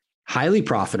business, highly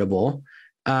profitable,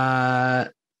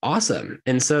 awesome.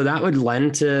 And so that would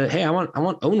lend to, hey, I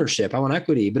want ownership, I want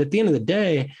equity. But at the end of the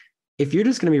day, if you're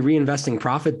just going to be reinvesting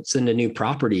profits into new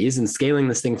properties and scaling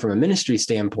this thing from a ministry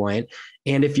standpoint,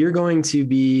 and if you're going to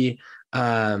be,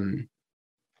 you're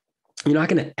not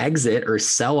going to exit or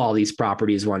sell all these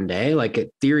properties one day, like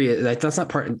in theory, that's not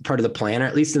part of the plan, or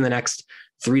at least in the next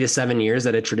 3 to 7 years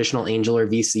that a traditional angel or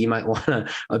VC might want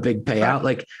a big payout.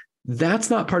 Like, that's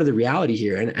not part of the reality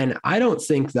here. And I don't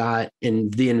think that in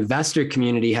the investor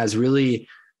community has really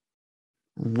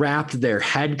wrapped their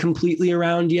head completely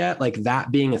around yet, like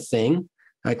that being a thing.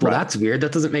 Like, well, that's weird.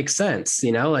 That doesn't make sense.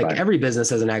 Every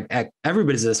business has every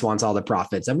business wants all the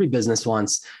profits. Every business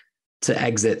wants to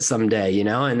exit someday,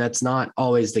 and that's not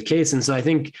always the case. And so I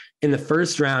think in the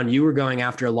first round, you were going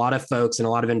after a lot of folks and a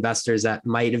lot of investors that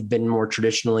might have been more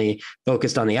traditionally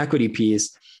focused on the equity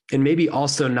piece, and maybe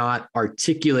also not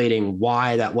articulating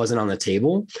why that wasn't on the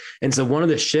table. And so one of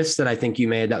the shifts that I think you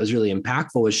made that was really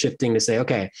impactful was shifting to say,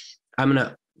 okay, I'm going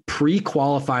to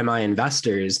pre-qualify my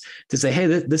investors to say, hey,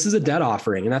 this is a debt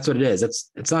offering. And that's what it is.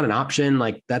 It's not an option.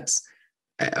 Like,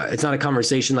 it's not a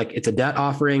conversation. Like, it's a debt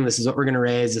offering. This is what we're going to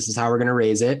raise. This is how we're going to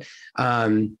raise it.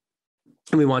 And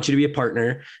we want you to be a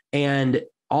partner. And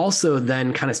also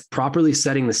then kind of properly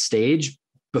setting the stage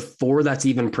before that's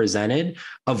even presented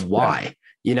of why,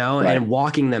 and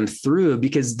walking them through,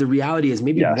 because the reality is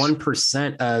maybe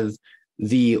 1% of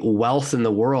the wealth in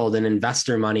the world and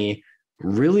investor money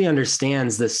really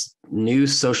understands this new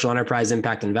social enterprise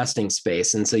impact investing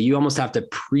space. And so you almost have to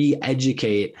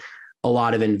pre-educate a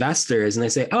lot of investors, and they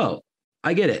say, oh,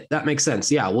 I get it. That makes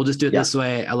sense. Yeah, we'll just do it this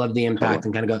way. I love the impact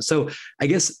and kind of go. So I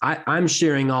guess I'm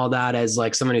sharing all that as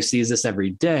like someone who sees this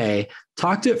every day.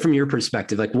 Talk to it from your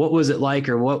perspective. Like, what was it like,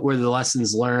 or what were the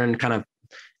lessons learned kind of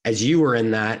as you were in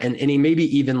that? And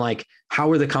maybe even like, how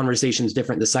were the conversations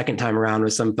different the second time around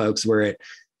with some folks where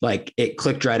it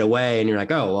clicked right away and you're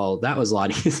like, oh, well, that was a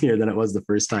lot easier than it was the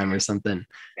first time or something.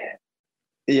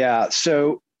 Yeah.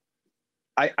 So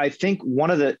I think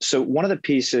one of the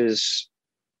pieces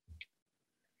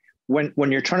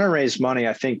when you're trying to raise money,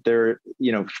 I think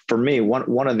for me,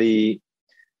 one of the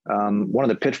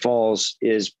pitfalls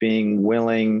is being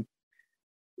willing,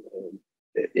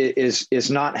 is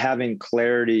not having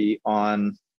clarity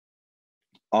on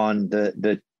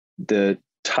the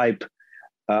type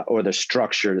or the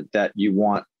structure that you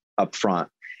want up front,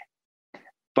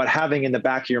 but having in the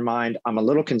back of your mind, I'm a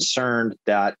little concerned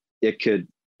that it could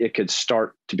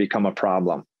start to become a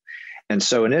problem. And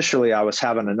so initially I was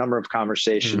having a number of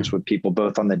conversations with people,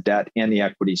 both on the debt and the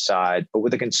equity side, but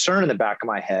with a concern in the back of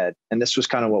my head. And this was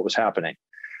kind of what was happening.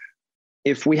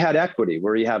 If we had equity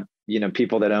where you have,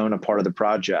 people that own a part of the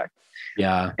project.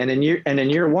 Yeah. And in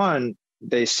year one,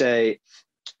 they say,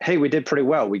 hey, we did pretty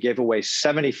well. We gave away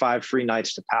 75 free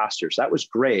nights to pastors. That was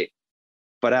great.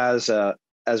 But as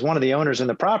one of the owners in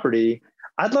the property,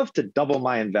 I'd love to double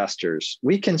my investors.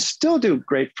 We can still do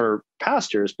great for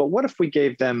pastors, but what if we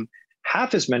gave them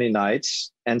half as many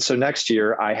nights? And so next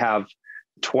year I have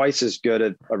twice as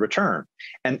good a return.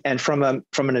 And from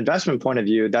an investment point of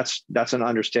view, that's an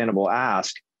understandable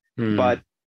ask. But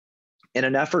in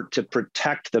an effort to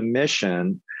protect the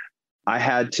mission, I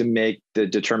had to make the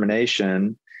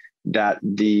determination that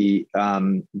the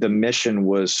mission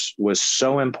was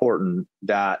so important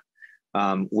that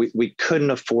we couldn't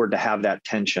afford to have that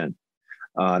tension.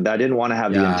 That I didn't want to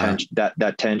have the intention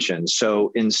that tension.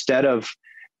 So instead of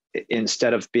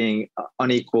being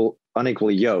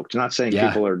unequally yoked, not saying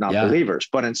people are not believers,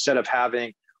 but instead of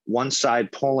having one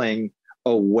side pulling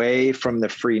away from the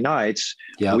free nights,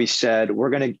 we said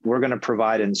we're going to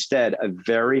provide instead a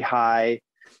very high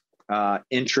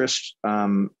interest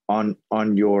on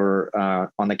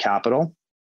the capital.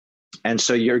 And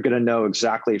so you're going to know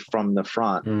exactly from the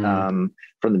front,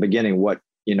 from the beginning, what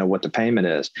the payment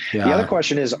is. The other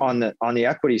question is on the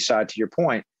equity side, to your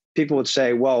point, people would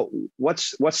say, well,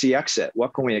 what's the exit?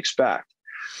 What can we expect?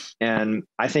 And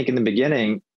I think in the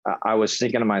beginning, I was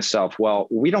thinking to myself, well,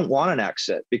 we don't want an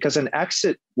exit, because an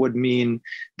exit would mean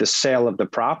the sale of the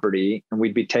property, and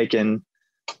we'd be taking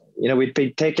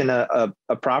a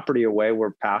property away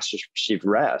where pastors receive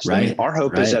rest. Right. I mean, our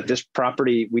hope is that this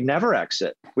property, we never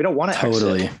exit. We don't want to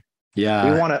exit.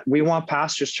 Yeah. We want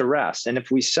pastors to rest. And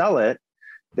if we sell it,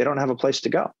 they don't have a place to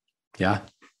go. Yeah.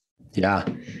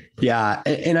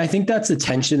 And I think that's the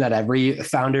tension that every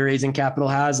founder raising capital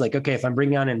has. Like, okay, if I'm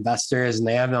bringing on investors and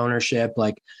they have ownership,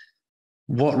 like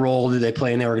what role do they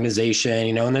play in the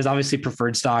organization? And there's obviously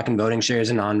preferred stock and voting shares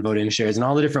and non-voting shares and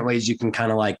all the different ways you can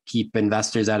kind of like keep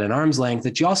investors at an arm's length,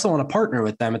 that you also want to partner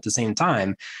with them at the same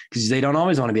time, because they don't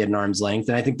always want to be at an arm's length.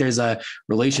 And I think there's a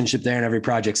relationship there, and every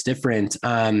project's different.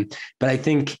 But I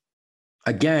think,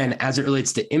 again, as it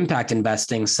relates to impact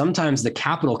investing, sometimes the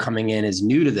capital coming in is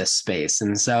new to this space.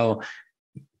 And so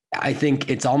I think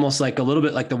it's almost like a little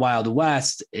bit like the Wild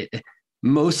West.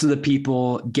 Most of the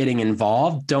people getting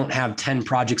involved don't have 10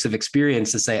 projects of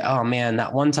experience to say, oh man,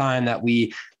 that one time that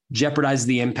we jeopardized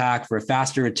the impact for a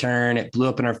faster return, it blew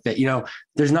up in our face.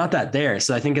 There's not that there.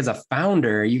 So I think as a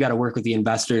founder, you got to work with the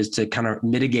investors to kind of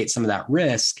mitigate some of that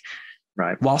risk.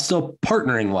 Right. While still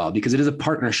partnering well, because it is a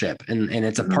partnership and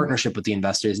it's a partnership with the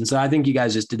investors. And so I think you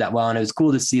guys just did that well. And it was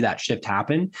cool to see that shift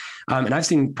happen. And I've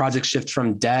seen projects shift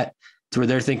from debt to where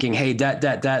they're thinking, hey, debt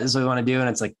is what we want to do. And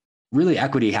it's like, really,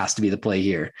 equity has to be the play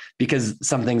here because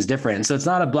something's different. And so it's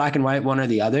not a black and white, one or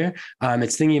the other.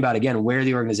 It's thinking about, again, where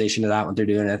the organization is at, what they're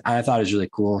doing. I thought it was really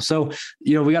cool. So,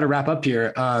 we got to wrap up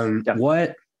here.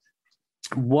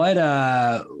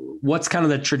 What's kind of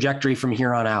the trajectory from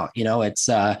here on out? It's,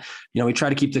 we try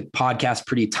to keep the podcast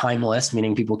pretty timeless,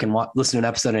 meaning people can listen to an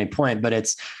episode at any point, but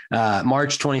it's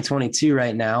March 2022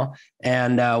 right now.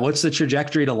 And what's the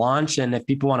trajectory to launch? And if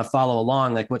people want to follow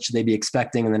along, like what should they be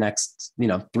expecting in the next,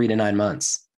 3 to 9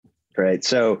 months? Great.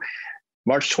 So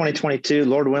March 2022,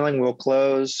 Lord willing, we'll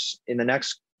close in the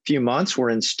next few months. We're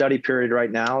in study period right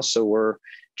now. So we're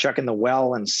checking the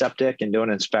well and septic and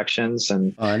doing inspections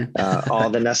and all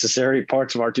the necessary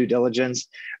parts of our due diligence.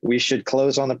 We should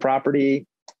close on the property,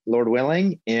 Lord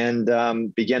willing, and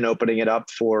begin opening it up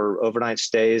for overnight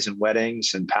stays and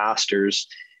weddings and pastors,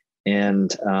 and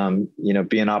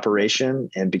be in operation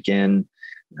and begin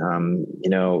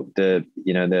the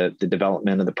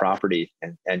development of the property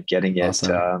and getting it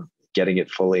awesome. Getting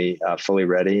it fully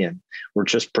ready. And we're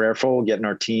just prayerful, getting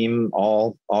our team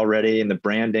all ready, and the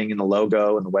branding and the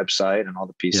logo and the website and all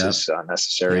the pieces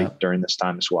necessary during this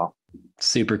time as well.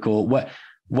 Super cool.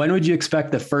 When would you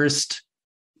expect the first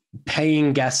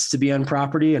paying guests to be on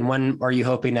property? And when are you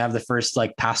hoping to have the first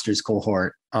pastors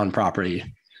cohort on property?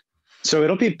 So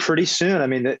it'll be pretty soon. I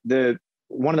mean, the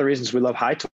one of the reasons we love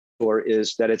Heigh Torr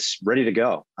is that it's ready to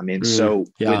go. I mean,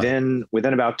 within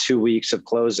about 2 weeks of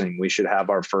closing, we should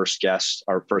have our first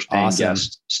paying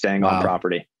guest staying on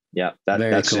property. Yeah,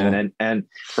 that's cool. Soon. And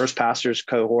first pastors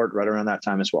cohort right around that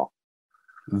time as well.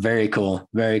 Very cool.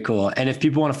 Very cool. And if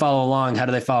people want to follow along, how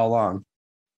do they follow along?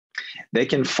 They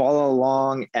can follow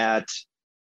along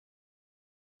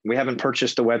we haven't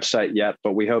purchased the website yet,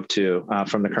 but we hope to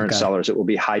from the current sellers. It will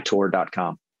be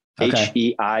heigtorr.com.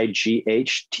 Okay.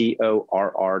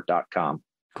 HEIGHTORR.com.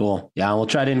 Cool. Yeah. We'll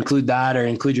try to include that or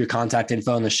include your contact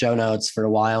info in the show notes for a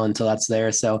while until that's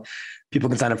there. So people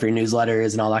can sign up for your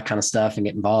newsletters and all that kind of stuff and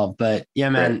get involved. But yeah,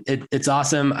 man, it's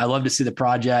awesome. I love to see the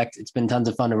project. It's been tons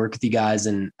of fun to work with you guys,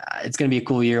 and it's going to be a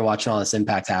cool year watching all this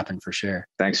impact happen for sure.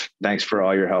 Thanks for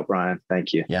all your help, Ryan.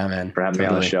 Thank you. Yeah, man. For having me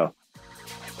on the show.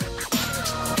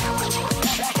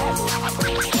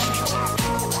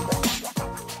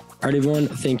 All right, everyone.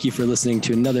 Thank you for listening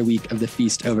to another week of the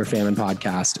Feast Over Famine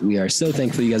podcast. We are so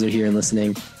thankful you guys are here and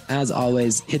listening. As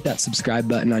always, hit that subscribe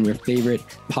button on your favorite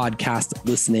podcast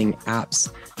listening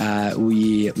apps.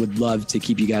 We would love to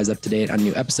keep you guys up to date on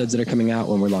new episodes that are coming out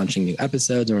when we're launching new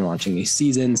episodes, when we're launching new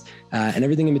seasons, and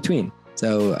everything in between.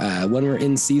 So when we're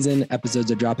in season,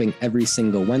 episodes are dropping every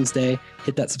single Wednesday.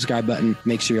 Hit that subscribe button.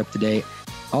 Make sure you're up to date.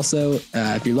 Also,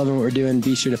 if you're loving what we're doing,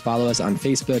 be sure to follow us on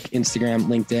Facebook, Instagram,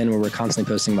 LinkedIn, where we're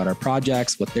constantly posting about our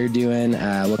projects, what they're doing,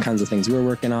 what kinds of things we're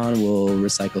working on. We'll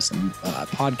recycle some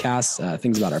podcasts,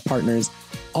 things about our partners,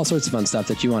 all sorts of fun stuff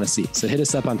that you want to see. So hit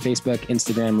us up on Facebook,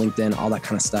 Instagram, LinkedIn, all that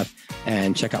kind of stuff,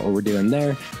 and check out what we're doing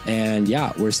there. And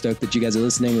yeah, we're stoked that you guys are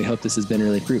listening. We hope this has been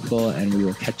really fruitful, and we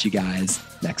will catch you guys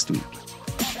next week.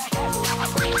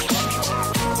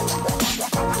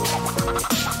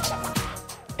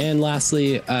 And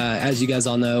lastly, as you guys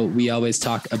all know, we always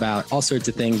talk about all sorts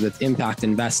of things with impact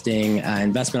investing,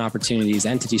 investment opportunities,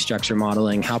 entity structure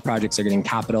modeling, how projects are getting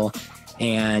capital.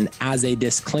 And as a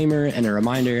disclaimer and a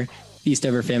reminder, Feast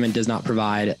Over Famine does not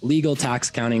provide legal, tax,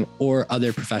 accounting, or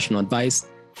other professional advice.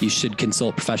 You should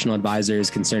consult professional advisors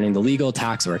concerning the legal,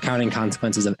 tax, or accounting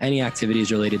consequences of any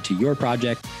activities related to your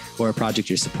project or a project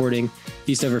you're supporting.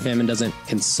 Feast Over Famine doesn't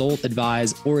consult,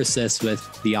 advise, or assist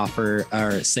with the offer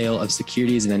or sale of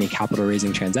securities in any capital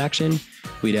raising transaction.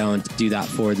 We don't do that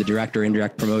for the direct or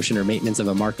indirect promotion or maintenance of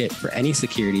a market for any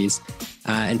securities.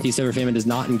 And Feast Over Famine does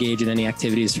not engage in any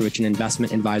activities for which an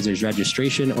investment advisor's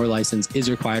registration or license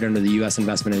is required under the U.S.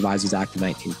 Investment Advisors Act of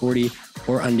 1940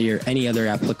 or under any other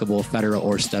applicable federal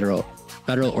or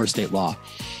state law,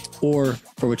 or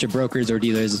for which a broker's or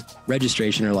dealer's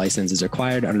registration or license is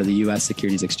required under the U.S.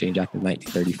 Securities Exchange Act of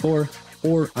 1934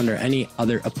 or under any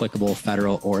other applicable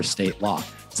federal or state law.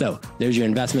 So there's your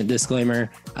investment disclaimer.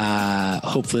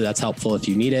 Hopefully that's helpful if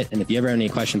you need it. And if you ever have any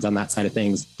questions on that side of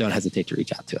things, don't hesitate to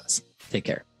reach out to us. Take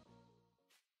care.